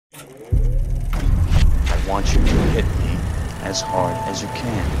I want you to hit me as hard as you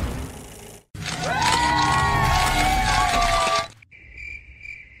can.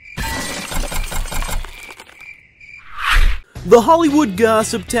 The Hollywood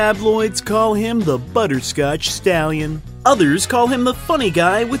gossip tabloids call him the Butterscotch Stallion. Others call him the funny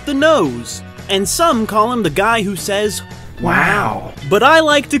guy with the nose. And some call him the guy who says, "Wow." But I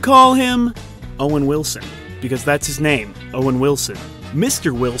like to call him Owen Wilson, because that's his name, Owen Wilson.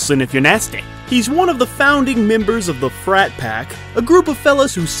 Mr. Wilson if you're nasty. He's one of the founding members of the Frat Pack, a group of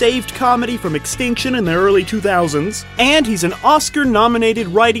fellas who saved comedy from extinction in the early 2000s, and he's an Oscar-nominated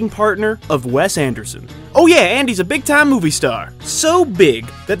writing partner of Wes Anderson. Oh yeah, and he's a big-time movie star. So big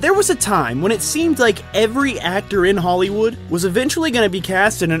that there was a time when it seemed like every actor in Hollywood was eventually going to be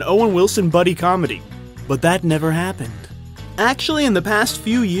cast in an Owen Wilson buddy comedy. But that never happened. Actually, in the past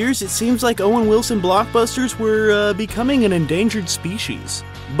few years, it seems like Owen Wilson blockbusters were becoming an endangered species.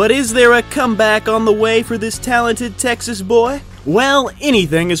 But is there a comeback on the way for this talented Texas boy? Well,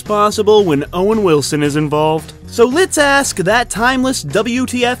 anything is possible when Owen Wilson is involved. So let's ask that timeless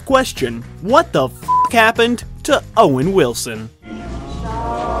WTF question. What the f*** happened to Owen Wilson?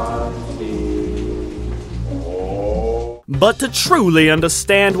 But to truly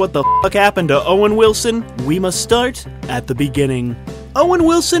understand what the f*** happened to Owen Wilson, we must start at the beginning. Owen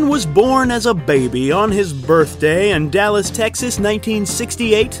Wilson was born as a baby on his birthday in Dallas, Texas,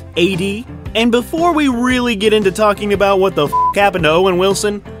 1968 AD. And before we really get into talking about what the f*** happened to Owen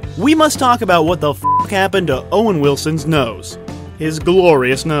Wilson, we must talk about what the f*** happened to Owen Wilson's nose. His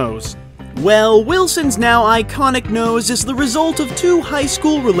glorious nose. Well, Wilson's now iconic nose is the result of two high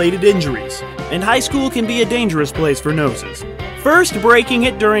school-related injuries. And high school can be a dangerous place for noses. First, breaking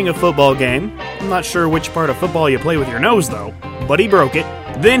it during a football game. I'm not sure which part of football you play with your nose, though. But he broke it.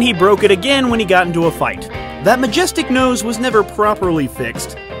 Then he broke it again when he got into a fight. That majestic nose was never properly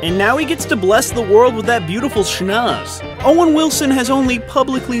fixed. And now he gets to bless the world with that beautiful schnoz. Owen Wilson has only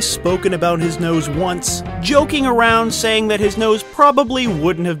publicly spoken about his nose once, joking around saying that his nose probably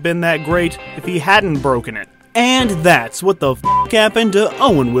wouldn't have been that great if he hadn't broken it. And that's what the f*** happened to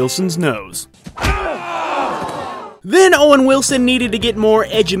Owen Wilson's nose. Then Owen Wilson needed to get more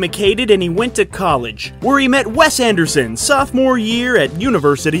edumacated and he went to college, where he met Wes Anderson sophomore year at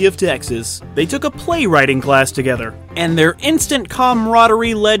University of Texas. They took a playwriting class together, and their instant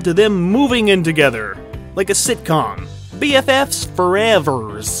camaraderie led to them moving in together, like a sitcom. BFFs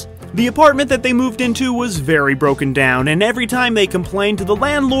forevers. The apartment that they moved into was very broken down, and every time they complained to the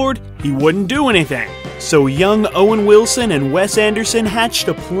landlord, he wouldn't do anything. So young Owen Wilson and Wes Anderson hatched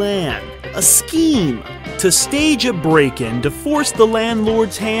a plan, a scheme, to stage a break-in to force the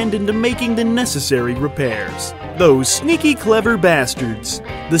landlord's hand into making the necessary repairs. Those sneaky clever bastards.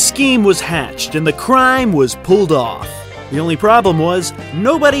 The scheme was hatched and the crime was pulled off. The only problem was,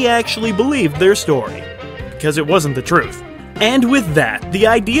 nobody actually believed their story, because it wasn't the truth. And with that, the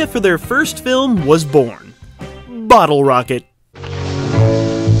idea for their first film was born. Bottle Rocket.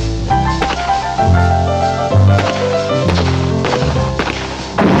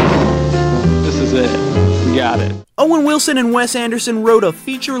 This is it. We got it. Owen Wilson and Wes Anderson wrote a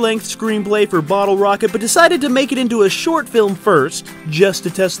feature-length screenplay for Bottle Rocket, but decided to make it into a short film first, just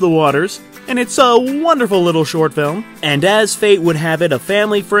to test the waters. And it's a wonderful little short film. And as fate would have it, a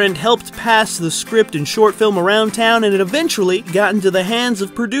family friend helped pass the script and short film around town, and it eventually got into the hands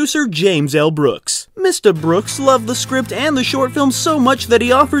of producer James L. Brooks. Mr. Brooks loved the script and the short film so much that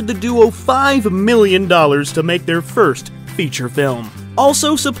he offered the duo $5 million to make their first feature film,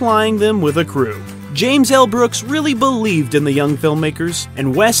 also supplying them with a crew. James L. Brooks really believed in the young filmmakers,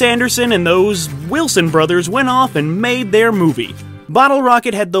 and Wes Anderson and those Wilson brothers went off and made their movie. Bottle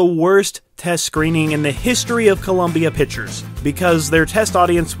Rocket had the worst test screening in the history of Columbia Pictures, because their test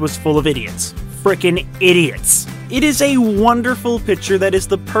audience was full of idiots. Frickin' idiots. It is a wonderful picture that is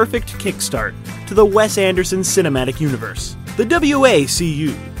the perfect kickstart to the Wes Anderson cinematic universe, the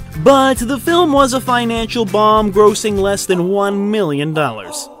WACU. But the film was a financial bomb, grossing less than $1 million.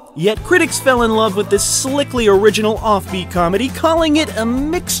 Yet critics fell in love with this slickly original offbeat comedy, calling it a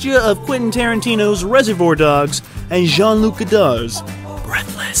mixture of Quentin Tarantino's Reservoir Dogs and Jean-Luc Godard's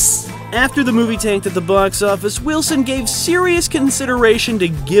Breathless. After the movie tanked at the box office, Wilson gave serious consideration to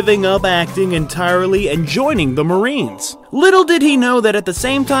giving up acting entirely and joining the Marines. Little did he know that at the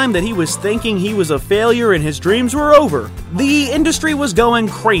same time that he was thinking he was a failure and his dreams were over, the industry was going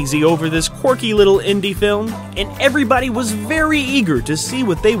crazy over this quirky little indie film, and everybody was very eager to see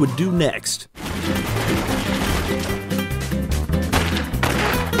what they would do next.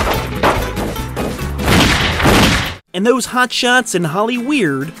 And those hotshots and Holly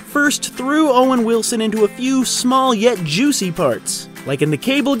Weird first threw Owen Wilson into a few small yet juicy parts. like in The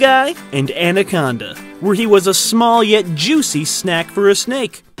Cable Guy and Anaconda, where he was a small yet juicy snack for a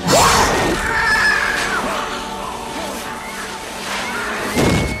snake.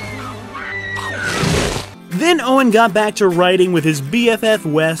 Then Owen got back to writing with his BFF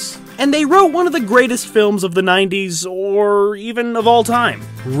Wes, and they wrote one of the greatest films of the 90s, or even of all time,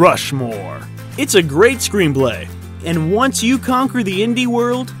 Rushmore. It's a great screenplay, and once you conquer the indie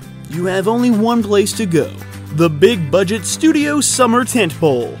world, you have only one place to go: the big budget studio summer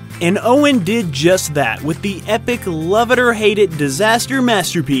tentpole. And Owen did just that with the epic love it or hate it disaster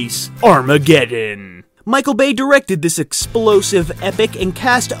masterpiece, Armageddon. Michael Bay directed this explosive epic and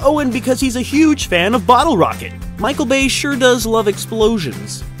cast Owen because he's a huge fan of Bottle Rocket. Michael Bay sure does love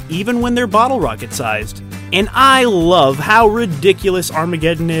explosions, even when they're bottle rocket sized. And I love how ridiculous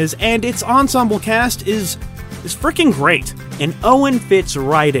Armageddon is, and its ensemble cast is freaking great. And Owen fits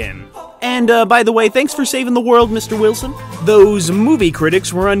right in. And by the way, thanks for saving the world, Mr. Wilson. Those movie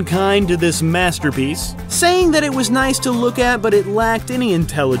critics were unkind to this masterpiece, saying that it was nice to look at but it lacked any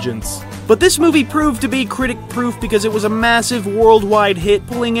intelligence. But this movie proved to be critic-proof because it was a massive worldwide hit,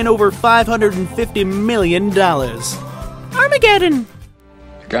 pulling in over $550 million. Armageddon!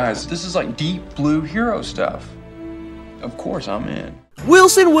 Guys, this is like deep blue hero stuff. Of course I'm in.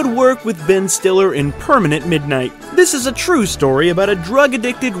 Wilson would work with Ben Stiller in Permanent Midnight. This is a true story about a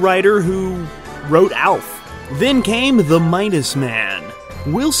drug-addicted writer who wrote Alf. Then came The Midas Man.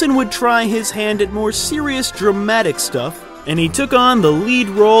 Wilson would try his hand at more serious, dramatic stuff, and he took on the lead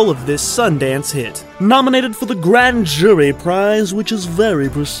role of this Sundance hit. Nominated for the Grand Jury Prize, which is very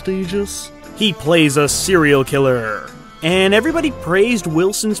prestigious. He plays a serial killer. And everybody praised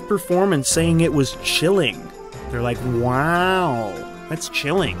Wilson's performance, saying it was chilling. They're like, wow, that's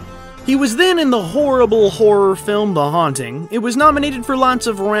chilling. He was then in the horrible horror film The Haunting. It was nominated for lots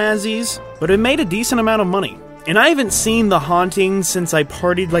of Razzies, but it made a decent amount of money. And I haven't seen The Haunting since I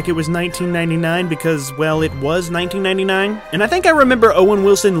partied like it was 1999 because, well, it was 1999. And I think I remember Owen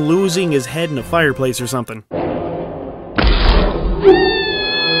Wilson losing his head in a fireplace or something.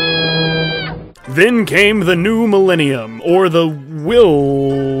 Then came the new millennium, or the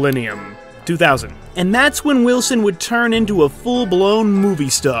Willennium, 2000. And that's when Wilson would turn into a full-blown movie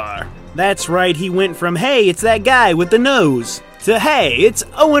star. That's right, he went from, hey, it's that guy with the nose, to, hey, it's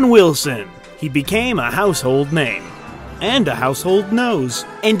Owen Wilson. He became a household name. And a household nose.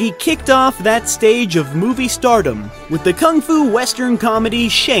 And he kicked off that stage of movie stardom with the kung fu western comedy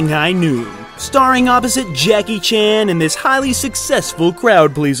Shanghai Noon, starring opposite Jackie Chan in this highly successful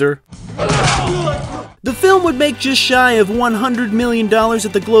crowd pleaser. The film would make just shy of $100 million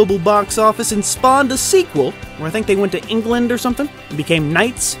at the global box office and spawned a sequel, where I think they went to England or something, and became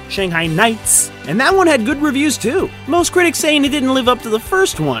Knights, Shanghai Knights, and that one had good reviews too. Most critics saying it didn't live up to the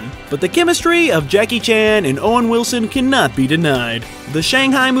first one, but the chemistry of Jackie Chan and Owen Wilson cannot be denied. The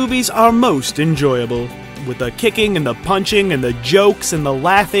Shanghai movies are most enjoyable, with the kicking and the punching and the jokes and the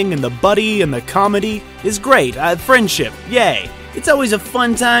laughing and the buddy and the comedy is great. Friendship, yay. It's always a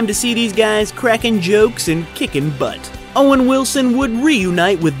fun time to see these guys cracking jokes and kicking butt. Owen Wilson would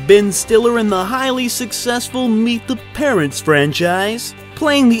reunite with Ben Stiller in the highly successful Meet the Parents franchise,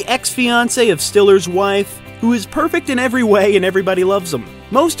 playing the ex-fiancé of Stiller's wife, who is perfect in every way and everybody loves him.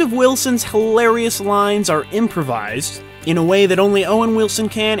 Most of Wilson's hilarious lines are improvised, in a way that only Owen Wilson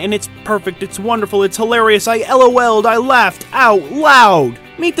can, and it's perfect, it's wonderful, it's hilarious, I LOL'd, I laughed out loud.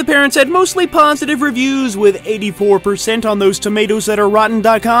 Meet the Parents had mostly positive reviews with 84% on those tomatoes that are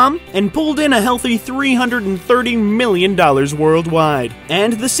rotten.com and pulled in a healthy $330 million worldwide.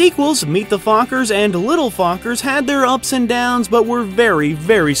 And the sequels, Meet the Fockers and Little Fockers, had their ups and downs but were very,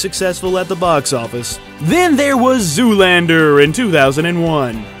 very successful at the box office. Then there was Zoolander in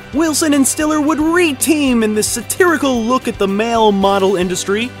 2001. Wilson and Stiller would re-team in this satirical look at the male model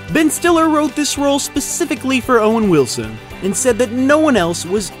industry. Ben Stiller wrote this role specifically for Owen Wilson and said that no one else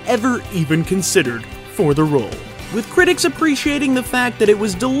was ever even considered for the role, with critics appreciating the fact that it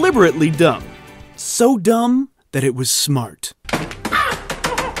was deliberately dumb. So dumb that it was smart.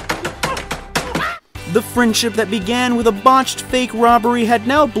 The friendship that began with a botched fake robbery had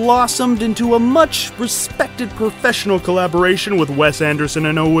now blossomed into a much respected professional collaboration with Wes Anderson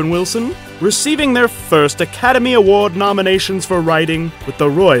and Owen Wilson, receiving their first Academy Award nominations for writing with the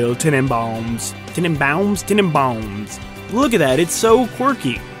Royal Tenenbaums. Tenenbaums. Look at that, it's so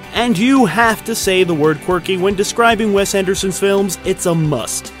quirky. And you have to say the word quirky when describing Wes Anderson's films, it's a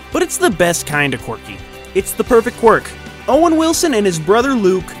must. But it's the best kind of quirky. It's the perfect quirk. Owen Wilson and his brother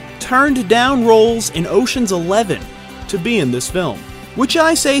Luke turned down roles in Ocean's 11 to be in this film. which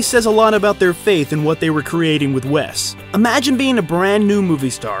I say says a lot about their faith in what they were creating with Wes. Imagine being a brand new movie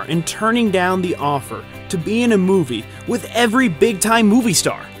star and turning down the offer to be in a movie with every big-time movie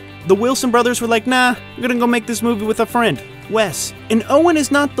star. The Wilson brothers were like, nah, I'm gonna go make this movie with a friend, Wes. And Owen is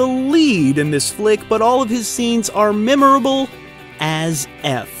not the lead in this flick, but all of his scenes are memorable as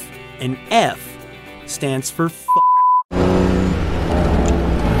F. And F stands for f***.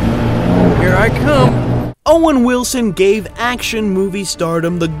 Here I come. Owen Wilson gave action movie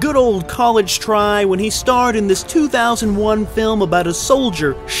stardom the good old college try when he starred in this 2001 film about a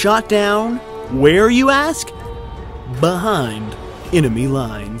soldier shot down, where you ask? Behind enemy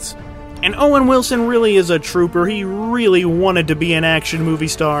lines. And Owen Wilson really is a trooper. He really wanted to be an action movie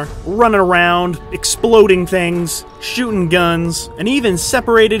star, running around, exploding things, shooting guns, and even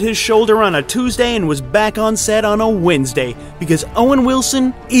separated his shoulder on a Tuesday and was back on set on a Wednesday, because Owen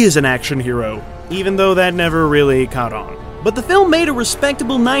Wilson is an action hero, even though that never really caught on. But the film made a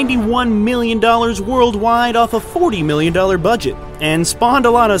respectable $91 million worldwide off a $40 million budget, and spawned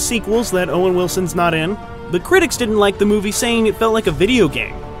a lot of sequels that Owen Wilson's not in. The critics didn't like the movie, saying it felt like a video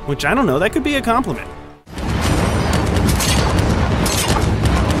game, which I don't know, that could be a compliment.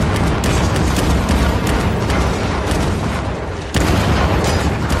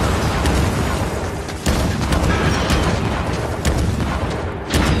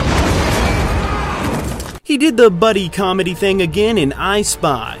 He did the buddy comedy thing again in I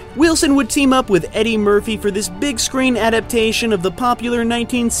Spy. Wilson would team up with Eddie Murphy for this big screen adaptation of the popular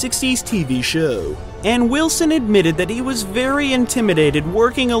 1960s TV show. And Wilson admitted that he was very intimidated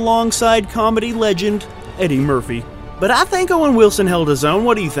working alongside comedy legend Eddie Murphy. But I think Owen Wilson held his own.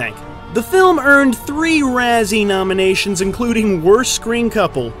 What do you think? The film earned 3 Razzie nominations, including Worst Screen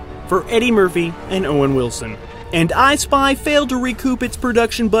Couple, for Eddie Murphy and Owen Wilson. And I Spy failed to recoup its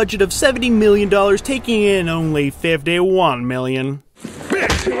production budget of $70 million, taking in only $51 million.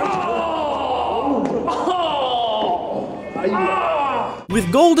 With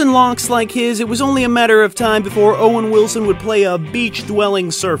golden locks like his, it was only a matter of time before Owen Wilson would play a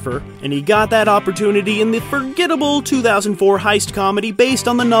beach-dwelling surfer, and he got that opportunity in the forgettable 2004 heist comedy based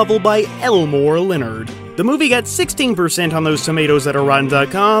on the novel by Elmore Leonard. The movie got 16% on those tomatoes at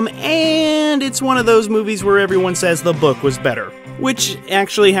Rotten.com, and it's one of those movies where everyone says the book was better. Which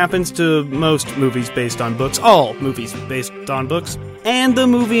actually happens to most movies based on books, all movies based on books. And the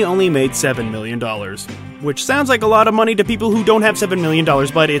movie only made $7 million. Which sounds like a lot of money to people who don't have $7 million,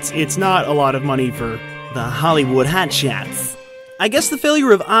 but it's not a lot of money for the Hollywood hotshots. I guess the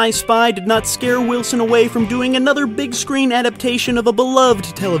failure of I Spy did not scare Wilson away from doing another big screen adaptation of a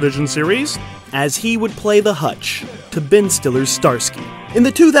beloved television series, as he would play the Hutch to Ben Stiller's Starsky. In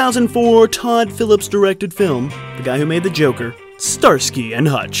the 2004 Todd Phillips directed film, the guy who made the Joker, Starsky and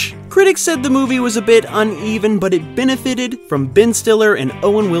Hutch. Critics said the movie was a bit uneven, but it benefited from Ben Stiller and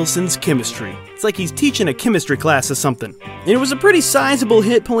Owen Wilson's chemistry. It's like he's teaching a chemistry class or something. And it was a pretty sizable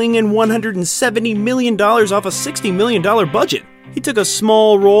hit, pulling in $170 million off a $60 million budget. He took a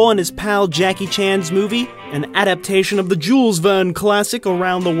small role in his pal Jackie Chan's movie, an adaptation of the Jules Verne classic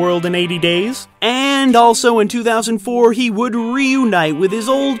Around the World in 80 Days. And also in 2004, he would reunite with his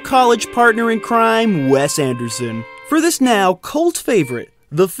old college partner in crime, Wes Anderson. For this now cult favorite,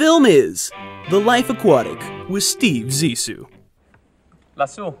 the film is The Life Aquatic with Steve Zissou.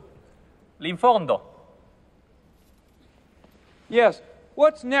 Lassù, l'infondo. Yes,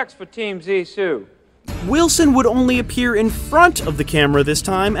 what's next for Team Zissou? Wilson would only appear in front of the camera this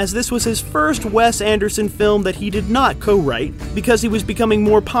time, as this was his first Wes Anderson film that he did not co-write, because he was becoming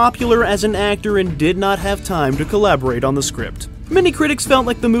more popular as an actor and did not have time to collaborate on the script. Many critics felt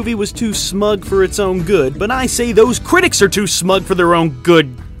like the movie was too smug for its own good, but I say those critics are too smug for their own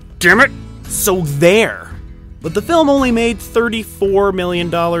good, damn it! So there. But the film only made $34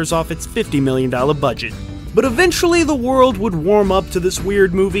 million off its $50 million budget. But eventually the world would warm up to this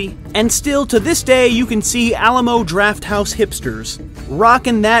weird movie, and still to this day you can see Alamo Drafthouse hipsters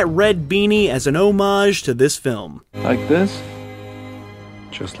rocking that red beanie as an homage to this film. Like this?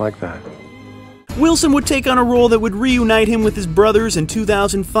 Just like that. Wilson would take on a role that would reunite him with his brothers in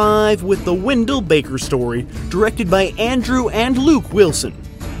 2005 with The Wendell Baker Story, directed by Andrew and Luke Wilson.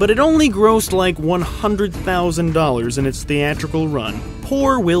 But it only grossed like $100,000 in its theatrical run.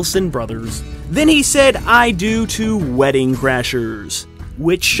 Poor Wilson brothers. Then he said I do to Wedding Crashers,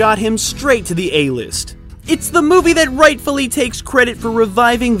 which shot him straight to the A-list. It's the movie that rightfully takes credit for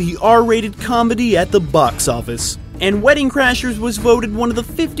reviving the R-rated comedy at the box office. And Wedding Crashers was voted one of the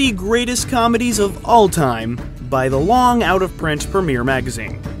 50 greatest comedies of all time by the long out-of-print Premiere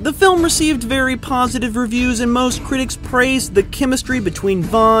magazine. The film received very positive reviews and most critics praised the chemistry between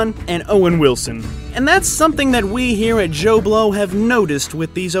Vaughn and Owen Wilson. And that's something that we here at Joe Blow have noticed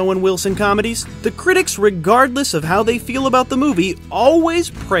with these Owen Wilson comedies. The critics, regardless of how they feel about the movie, always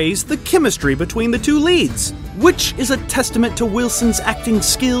praise the chemistry between the two leads, which is a testament to Wilson's acting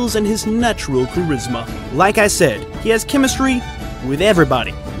skills and his natural charisma. Like I said, he has chemistry with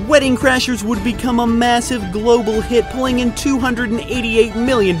everybody. Wedding Crashers would become a massive global hit, pulling in $288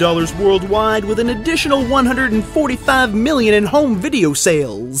 million worldwide with an additional $145 million in home video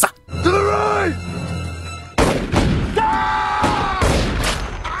sales. To the right!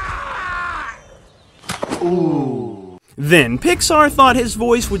 Ooh. Then Pixar thought his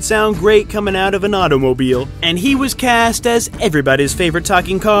voice would sound great coming out of an automobile, and he was cast as everybody's favorite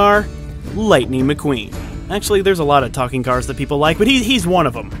talking car, Lightning McQueen. Actually, there's a lot of talking cars that people like, but he's one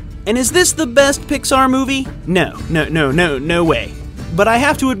of them. And is this the best Pixar movie? No way. But I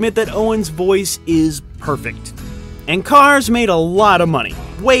have to admit that Owen's voice is perfect. And Cars made a lot of money.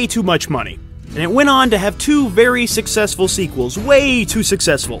 Way too much money. And it went on to have 2 very successful sequels. Way too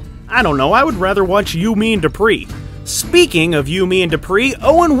successful. I don't know, I would rather watch You, Me, and Dupree. Speaking of You, Me, and Dupree,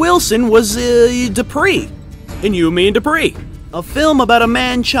 Owen Wilson was Dupree in You, Me, and Dupree. A film about a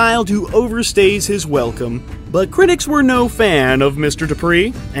man-child who overstays his welcome. But critics were no fan of Mr.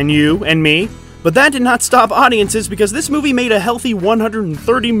 Dupree, and you, and me. But that did not stop audiences because this movie made a healthy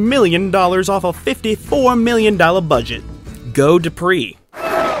 $130 million off a $54 million budget. Go Dupree.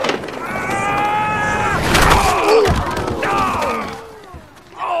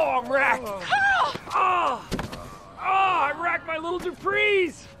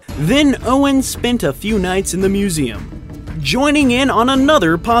 Then Owen spent a few nights in the museum, joining in on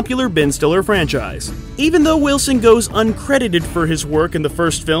another popular Ben Stiller franchise. Even though Wilson goes uncredited for his work in the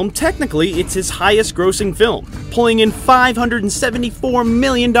first film, technically it's his highest grossing film, pulling in $574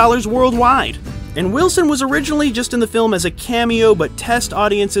 million worldwide. And Wilson was originally just in the film as a cameo, but test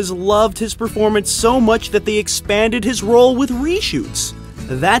audiences loved his performance so much that they expanded his role with reshoots.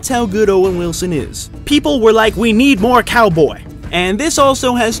 That's how good Owen Wilson is. People were like, we need more cowboy. And this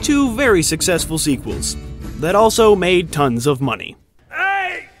also has 2 very successful sequels that also made tons of money.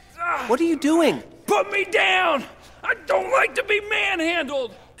 Hey! What are you doing? Put me down! I don't like to be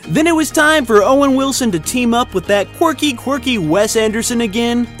manhandled! Then it was time for Owen Wilson to team up with that quirky Wes Anderson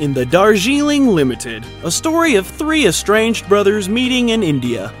again in The Darjeeling Limited, a story of 3 estranged brothers meeting in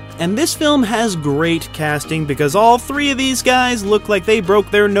India. And this film has great casting because all 3 of these guys look like they broke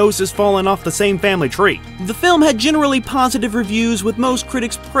their noses falling off the same family tree. The film had generally positive reviews, with most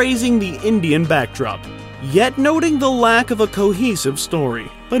critics praising the Indian backdrop, yet noting the lack of a cohesive story.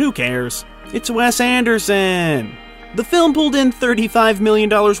 But who cares? It's Wes Anderson! The film pulled in $35 million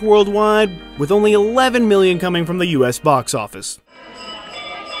worldwide, with only $11 million coming from the US box office.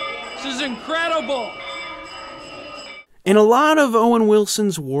 This is incredible! And a lot of Owen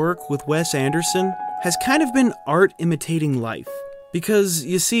Wilson's work with Wes Anderson has kind of been art imitating life. Because,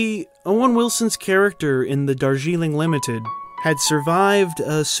 you see, Owen Wilson's character in The Darjeeling Limited had survived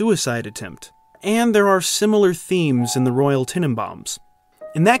a suicide attempt. And there are similar themes in The Royal Tenenbaums.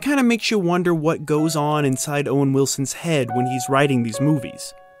 And that kind of makes you wonder what goes on inside Owen Wilson's head when he's writing these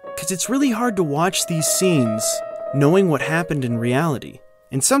movies. Because it's really hard to watch these scenes knowing what happened in reality.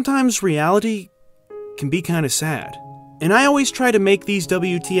 And sometimes reality can be kind of sad. And I always try to make these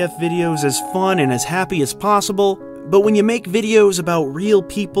WTF videos as fun and as happy as possible, but when you make videos about real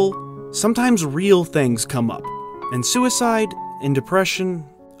people, sometimes real things come up. And suicide and depression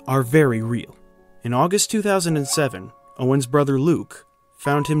are very real. In August 2007, Owen's brother Luke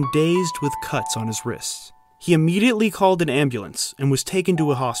found him dazed with cuts on his wrists. He immediately called an ambulance and was taken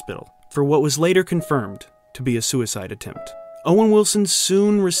to a hospital for what was later confirmed to be a suicide attempt. Owen Wilson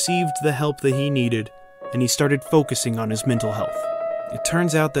soon received the help that he needed, and he started focusing on his mental health. It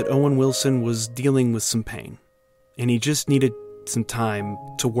turns out that Owen Wilson was dealing with some pain, and he just needed some time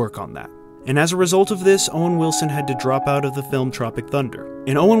to work on that. And as a result of this, Owen Wilson had to drop out of the film Tropic Thunder.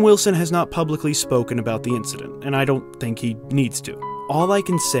 And Owen Wilson has not publicly spoken about the incident, and I don't think he needs to. All I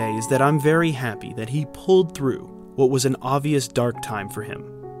can say is that I'm very happy that he pulled through what was an obvious dark time for him,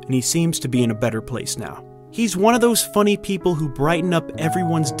 and he seems to be in a better place now. He's one of those funny people who brighten up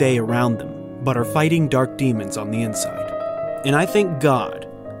everyone's day around them, but are fighting dark demons on the inside. And I thank God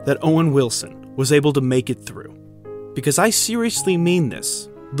that Owen Wilson was able to make it through. Because I seriously mean this.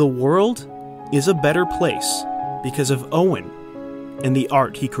 The world is a better place because of Owen and the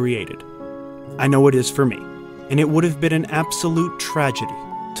art he created. I know it is for me. And it would have been an absolute tragedy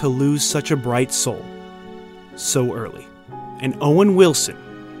to lose such a bright soul so early. And Owen Wilson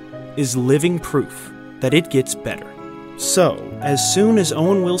is living proof that it gets better. So, as soon as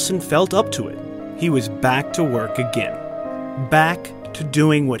Owen Wilson felt up to it, he was back to work again. Back to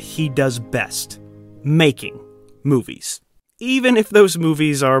doing what he does best. Making movies. Even if those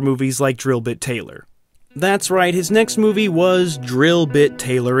movies are movies like Drill Bit Taylor. That's right, his next movie was Drill Bit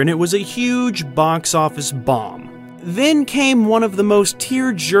Taylor, and it was a huge box office bomb. Then came one of the most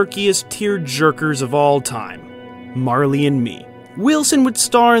tear-jerkiest tear-jerkers of all time, Marley and Me. Wilson would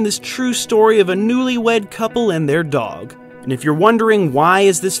star in this true story of a newlywed couple and their dog. And if you're wondering why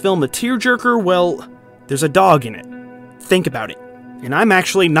is this film a tearjerker, well, there's a dog in it. Think about it. And I'm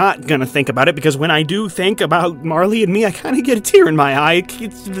actually not gonna think about it, because when I do think about Marley and Me, I kinda get a tear in my eye.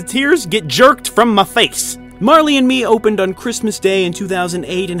 The tears get jerked from my face. Marley and Me opened on Christmas Day in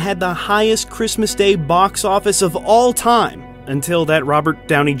 2008 and had the highest Christmas Day box office of all time, until that Robert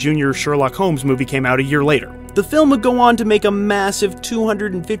Downey Jr. Sherlock Holmes movie came out a year later. The film would go on to make a massive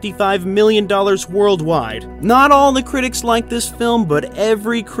 $255 million worldwide. Not all the critics liked this film, but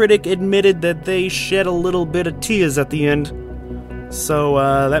every critic admitted that they shed a little bit of tears at the end. So,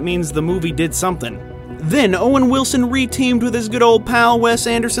 that means the movie did something. Then Owen Wilson reteamed with his good old pal Wes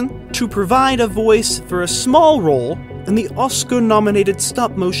Anderson to provide a voice for a small role in the Oscar-nominated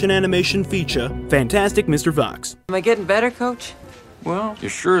stop-motion animation feature, Fantastic Mr. Fox. Am I getting better, Coach? Well, you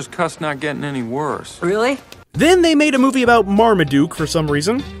sure as cuss not getting any worse. Really? Then they made a movie about Marmaduke for some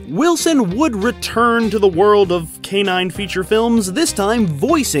reason. Wilson would return to the world of canine feature films, this time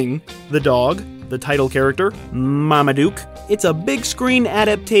voicing the dog, the title character, Marmaduke. It's a big screen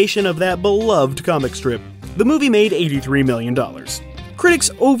adaptation of that beloved comic strip. The movie made $83 million. Critics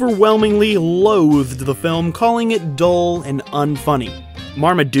overwhelmingly loathed the film, calling it dull and unfunny.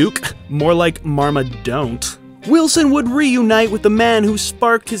 Marmaduke, more like Marmadon't. Wilson would reunite with the man who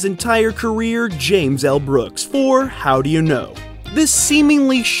sparked his entire career, James L. Brooks, for How Do You Know? This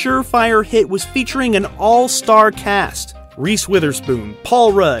seemingly surefire hit was featuring an all-star cast. Reese Witherspoon,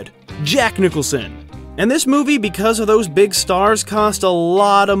 Paul Rudd, Jack Nicholson. And this movie, because of those big stars, cost a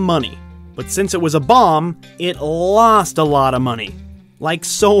lot of money. But since it was a bomb, it lost a lot of money. Like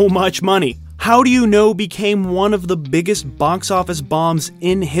so much money. How Do You Know became one of the biggest box office bombs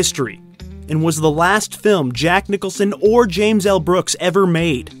in history, and was the last film Jack Nicholson or James L. Brooks ever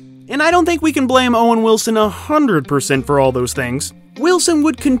made. And I don't think we can blame Owen Wilson 100% for all those things. Wilson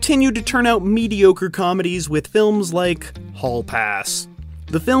would continue to turn out mediocre comedies with films like Hall Pass.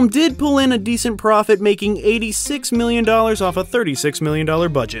 The film did pull in a decent profit, making $86 million off a $36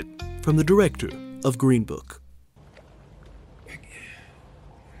 million budget, from the director of Green Book.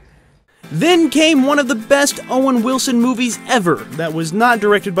 Then came one of the best Owen Wilson movies ever that was not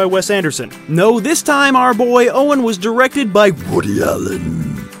directed by Wes Anderson. No, this time our boy Owen was directed by Woody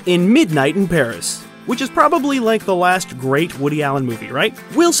Allen in Midnight in Paris, which is probably like the last great Woody Allen movie, right?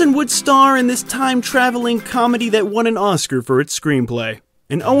 Wilson would star in this time-traveling comedy that won an Oscar for its screenplay.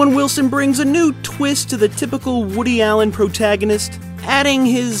 And Owen Wilson brings a new twist to the typical Woody Allen protagonist, adding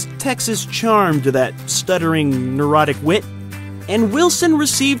his Texas charm to that stuttering, neurotic wit. And Wilson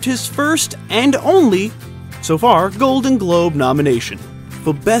received his first and only, so far, Golden Globe nomination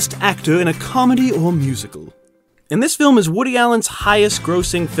for Best Actor in a Comedy or Musical. And this film is Woody Allen's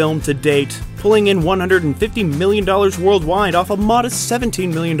highest-grossing film to date, pulling in $150 million worldwide off a modest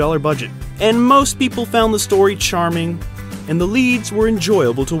 $17 million budget. And most people found the story charming, and the leads were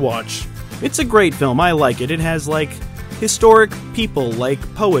enjoyable to watch. It's a great film, I like it. It has, historic people like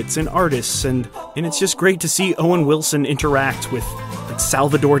poets and artists, and it's just great to see Owen Wilson interact with,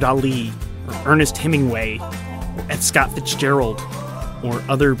 Salvador Dali, or Ernest Hemingway, or F. Scott Fitzgerald, or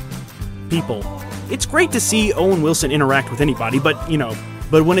other people. It's great to see Owen Wilson interact with anybody, but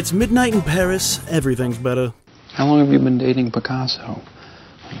when it's Midnight in Paris, everything's better. How long have you been dating Picasso?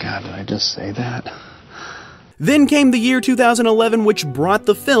 My God, did I just say that? Then came the year 2011, which brought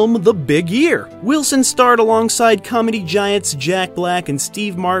the film The Big Year. Wilson starred alongside comedy giants Jack Black and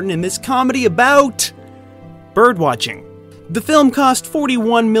Steve Martin in this comedy about birdwatching. The film cost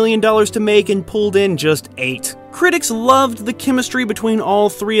 $41 million to make and pulled in just $8. Critics loved the chemistry between all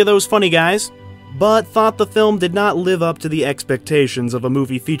three of those funny guys, but thought the film did not live up to the expectations of a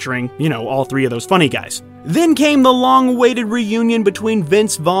movie featuring, all three of those funny guys. Then came the long-awaited reunion between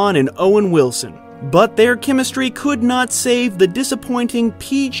Vince Vaughn and Owen Wilson. But their chemistry could not save the disappointing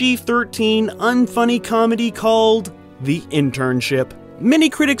PG-13 unfunny comedy called The Internship. Many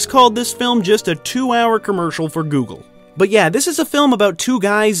critics called this film just a 2-hour commercial for Google. But yeah, this is a film about two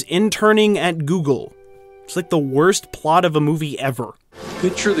guys interning at Google. It's like the worst plot of a movie ever.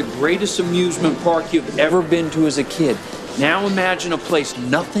 Picture the greatest amusement park you've ever been to as a kid. Now imagine a place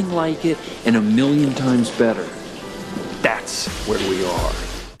nothing like it and 1,000,000 times better. That's where we are.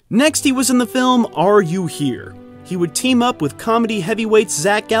 Next, he was in the film Are You Here? He would team up with comedy heavyweights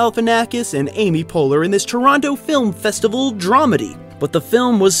Zach Galifianakis and Amy Poehler in this Toronto Film Festival dramedy. But the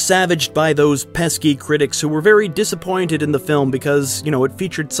film was savaged by those pesky critics who were very disappointed in the film because, it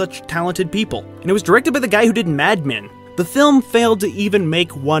featured such talented people. And it was directed by the guy who did Mad Men. The film failed to even make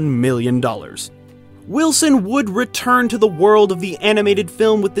 $1 million. Wilson would return to the world of the animated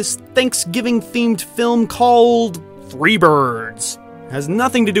film with this Thanksgiving-themed film called Freebirds. It has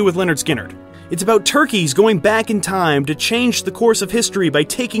nothing to do with Lynyrd Skynyrd. It's about turkeys going back in time to change the course of history by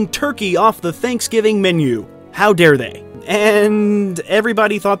taking turkey off the Thanksgiving menu. How dare they? And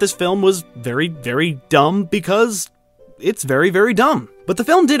everybody thought this film was very, very dumb because it's very, very dumb. But the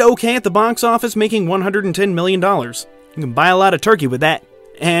film did okay at the box office, making $110 million. You can buy a lot of turkey with that.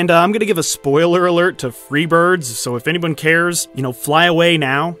 And I'm gonna give a spoiler alert to Freebirds, so if anyone cares, fly away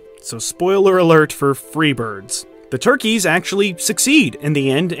now. So spoiler alert for Freebirds. The turkeys actually succeed in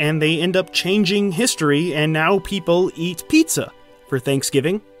the end, and they end up changing history, and now people eat pizza for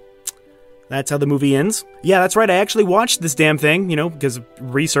Thanksgiving. That's how the movie ends. Yeah, that's right, I actually watched this damn thing, because of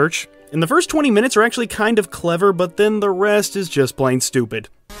research. And the first 20 minutes are actually kind of clever, but then the rest is just plain stupid.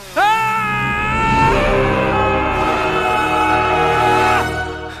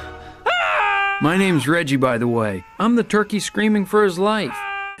 My name's Reggie, by the way. I'm the turkey screaming for his life.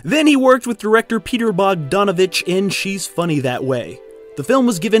 Then he worked with director Peter Bogdanovich in She's Funny That Way. The film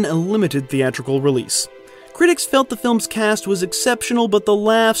was given a limited theatrical release. Critics felt the film's cast was exceptional, but the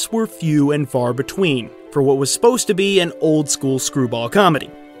laughs were few and far between, for what was supposed to be an old-school screwball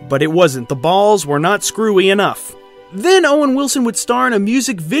comedy. But it wasn't. The balls were not screwy enough. Then Owen Wilson would star in a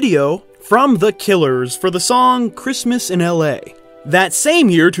music video from The Killers for the song Christmas in L.A. That same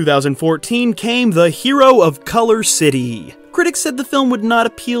year, 2014, came The Hero of Color City. Critics said the film would not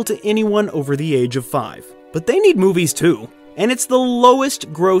appeal to anyone over the age of 5. But they need movies too. And it's the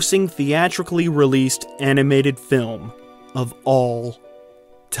lowest grossing theatrically released animated film of all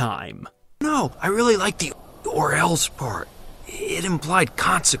time. No, I really like the or else part. It implied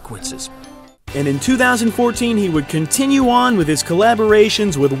consequences. And in 2014, he would continue on with his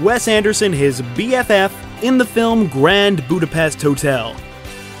collaborations with Wes Anderson, his BFF, in the film Grand Budapest Hotel.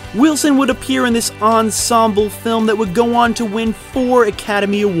 Wilson would appear in this ensemble film that would go on to win 4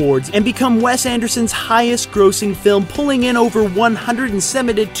 Academy Awards and become Wes Anderson's highest-grossing film, pulling in over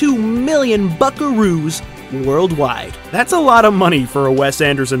 172 million buckaroos worldwide. That's a lot of money for a Wes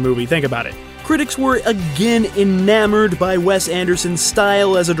Anderson movie, think about it. Critics were again enamored by Wes Anderson's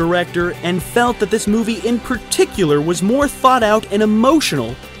style as a director and felt that this movie in particular was more thought out and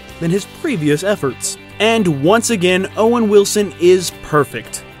emotional than his previous efforts. And once again, Owen Wilson is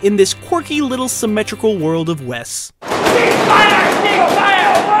perfect in this quirky little symmetrical world of Wes.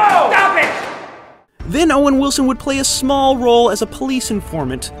 Then Owen Wilson would play a small role as a police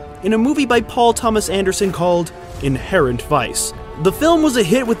informant in a movie by Paul Thomas Anderson called Inherent Vice. The film was a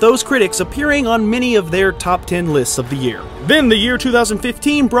hit with those critics appearing on many of their top 10 lists of the year. Then the year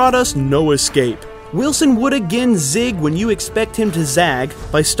 2015 brought us No Escape. Wilson would again zig when you expect him to zag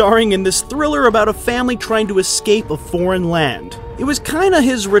by starring in this thriller about a family trying to escape a foreign land. It was kinda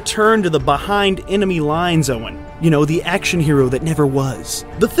his return to the behind enemy lines Owen. The action hero that never was.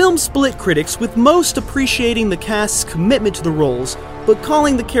 The film split critics, with most appreciating the cast's commitment to the roles, but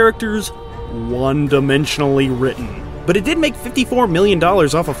calling the characters one-dimensionally written. But it did make $54 million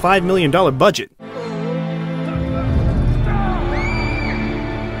off a $5 million budget.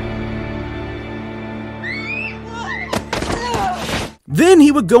 Then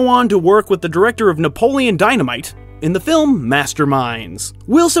he would go on to work with the director of Napoleon Dynamite in the film Masterminds.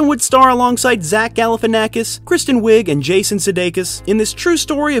 Wilson would star alongside Zach Galifianakis, Kristen Wiig, and Jason Sudeikis in this true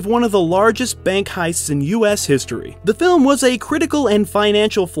story of one of the largest bank heists in US history. The film was a critical and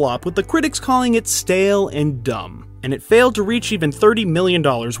financial flop, with the critics calling it stale and dumb, and it failed to reach even $30 million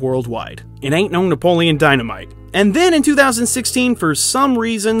worldwide. It ain't no Napoleon Dynamite. And then in 2016, for some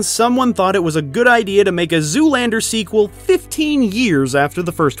reason, someone thought it was a good idea to make a Zoolander sequel 15 years after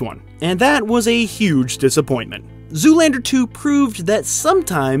the first one. And that was a huge disappointment. Zoolander 2 proved that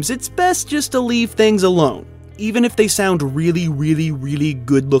sometimes it's best just to leave things alone, even if they sound really, really, really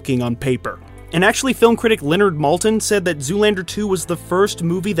good looking on paper. And actually, film critic Leonard Maltin said that Zoolander 2 was the first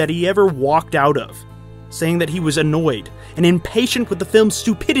movie that he ever walked out of, saying that he was annoyed and impatient with the film's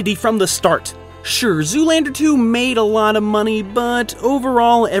stupidity from the start. Sure, Zoolander 2 made a lot of money, but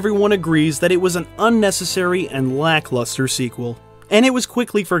overall everyone agrees that it was an unnecessary and lackluster sequel, and it was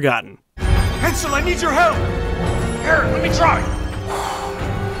quickly forgotten. Hansel, I need your help! Here, let me try!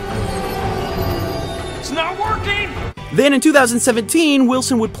 It's not working! Then in 2017,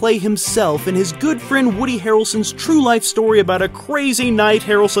 Wilson would play himself in his good friend Woody Harrelson's true life story about a crazy night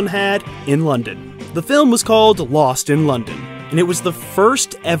Harrelson had in London. The film was called Lost in London, and it was the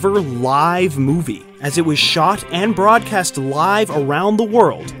first ever live movie, as it was shot and broadcast live around the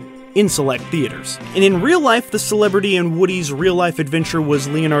world in select theaters. And in real life, the celebrity in Woody's real-life adventure was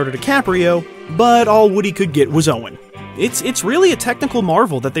Leonardo DiCaprio, but all Woody could get was Owen. It's really a technical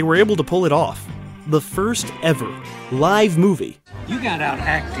marvel that they were able to pull it off. The first ever live movie. You got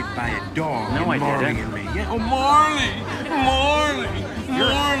out-acted by a dog. No, I Marley didn't. and me. Yeah. Oh, Marley!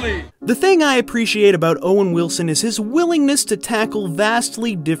 The thing I appreciate about Owen Wilson is his willingness to tackle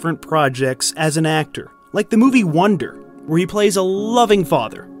vastly different projects as an actor, like the movie Wonder, where he plays a loving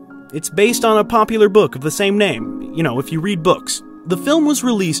father. It's based on a popular book of the same name, if you read books. The film was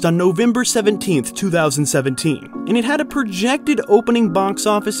released on November 17th, 2017, and it had a projected opening box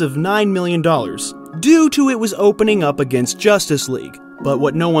office of $9 million, due to it was opening up against Justice League. But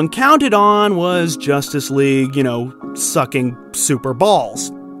what no one counted on was Justice League, sucking super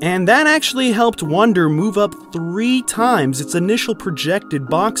balls. And that actually helped Wonder move up 3 times its initial projected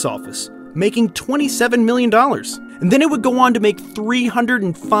box office, making $27 million. And then it would go on to make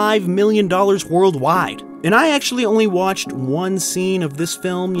 $305 million worldwide. And I actually only watched one scene of this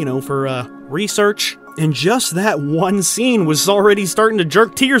film, for research. And just that one scene was already starting to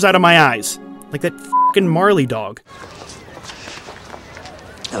jerk tears out of my eyes. Like that f***ing Marley dog.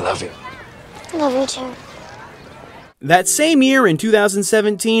 I love you. I love you too. That same year, in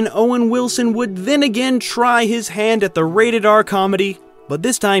 2017, Owen Wilson would then again try his hand at the rated R comedy, but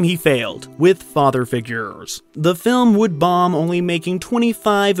this time he failed, with Father Figures. The film would bomb, only making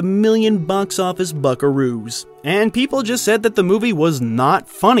 25 million box office buckaroos. And people just said that the movie was not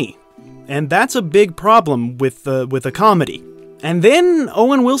funny. And that's a big problem with a comedy. And then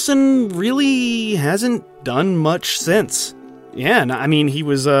Owen Wilson really hasn't done much since. Yeah, I mean, he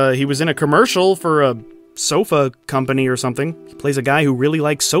was in a commercial for a sofa company or something. He plays a guy who really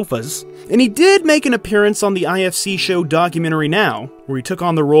likes sofas. And he did make an appearance on the IFC show Documentary Now, where he took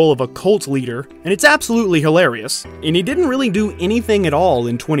on the role of a cult leader, and it's absolutely hilarious. And he didn't really do anything at all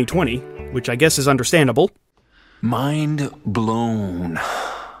in 2020, which I guess is understandable. Mind blown.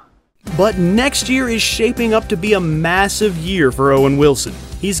 But next year is shaping up to be a massive year for Owen Wilson.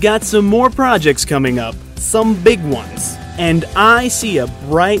 He's got some more projects coming up, some big ones. And I see a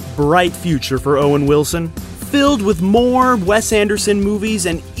bright, bright future for Owen Wilson, filled with more Wes Anderson movies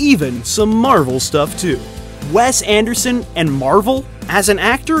and even some Marvel stuff too. Wes Anderson and Marvel? As an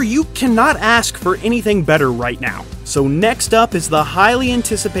actor, you cannot ask for anything better right now. So next up is the highly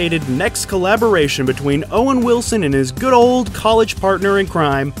anticipated next collaboration between Owen Wilson and his good old college partner in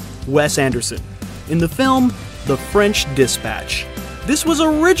crime, Wes Anderson, in the film The French Dispatch. This was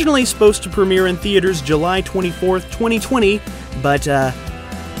originally supposed to premiere in theaters July 24th, 2020, but,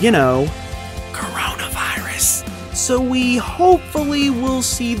 coronavirus. So we hopefully will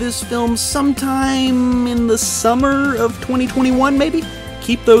see this film sometime in the summer of 2021, maybe?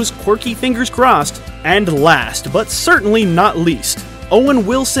 Keep those quirky fingers crossed. And last, but certainly not least, Owen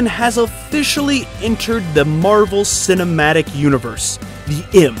Wilson has officially entered the Marvel Cinematic Universe, the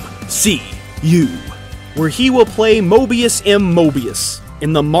MCU, where he will play Mobius M. Mobius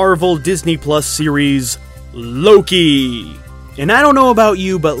in the Marvel Disney Plus series Loki. And I don't know about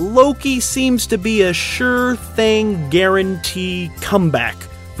you, but Loki seems to be a sure thing guarantee comeback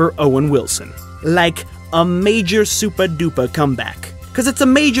for Owen Wilson. Like a major super duper comeback. Because it's a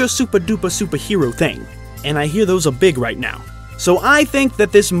major super duper superhero thing. And I hear those are big right now. So I think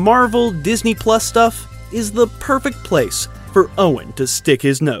that this Marvel Disney Plus stuff is the perfect place for Owen to stick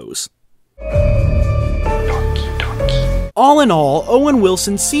his nose. All in all, Owen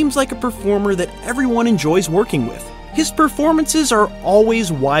Wilson seems like a performer that everyone enjoys working with. His performances are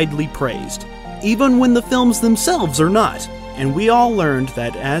always widely praised, even when the films themselves are not. And we all learned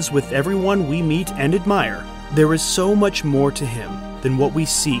that, as with everyone we meet and admire, there is so much more to him than what we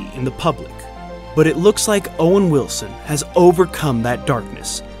see in the public. But it looks like Owen Wilson has overcome that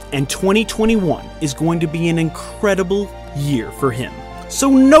darkness, and 2021 is going to be an incredible year for him. So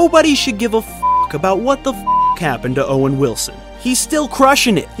nobody should give a f*** about what the f*** happened to Owen Wilson. He's still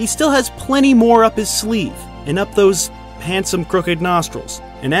crushing it. He still has plenty more up his sleeve, and up those handsome crooked nostrils.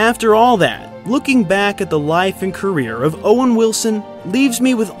 And after all that, looking back at the life and career of Owen Wilson leaves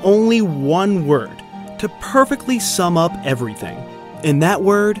me with only one word to perfectly sum up everything. And that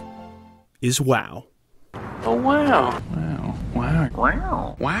word is wow. Oh, wow. Wow. Wow. Wow.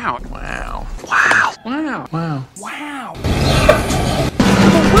 Wow. Wow. Wow. Wow. Wow. Wow.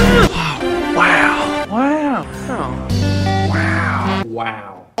 Wow. Wow. Wow.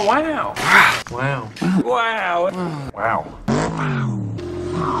 Wow. Wow. Wow. Wow. Wow.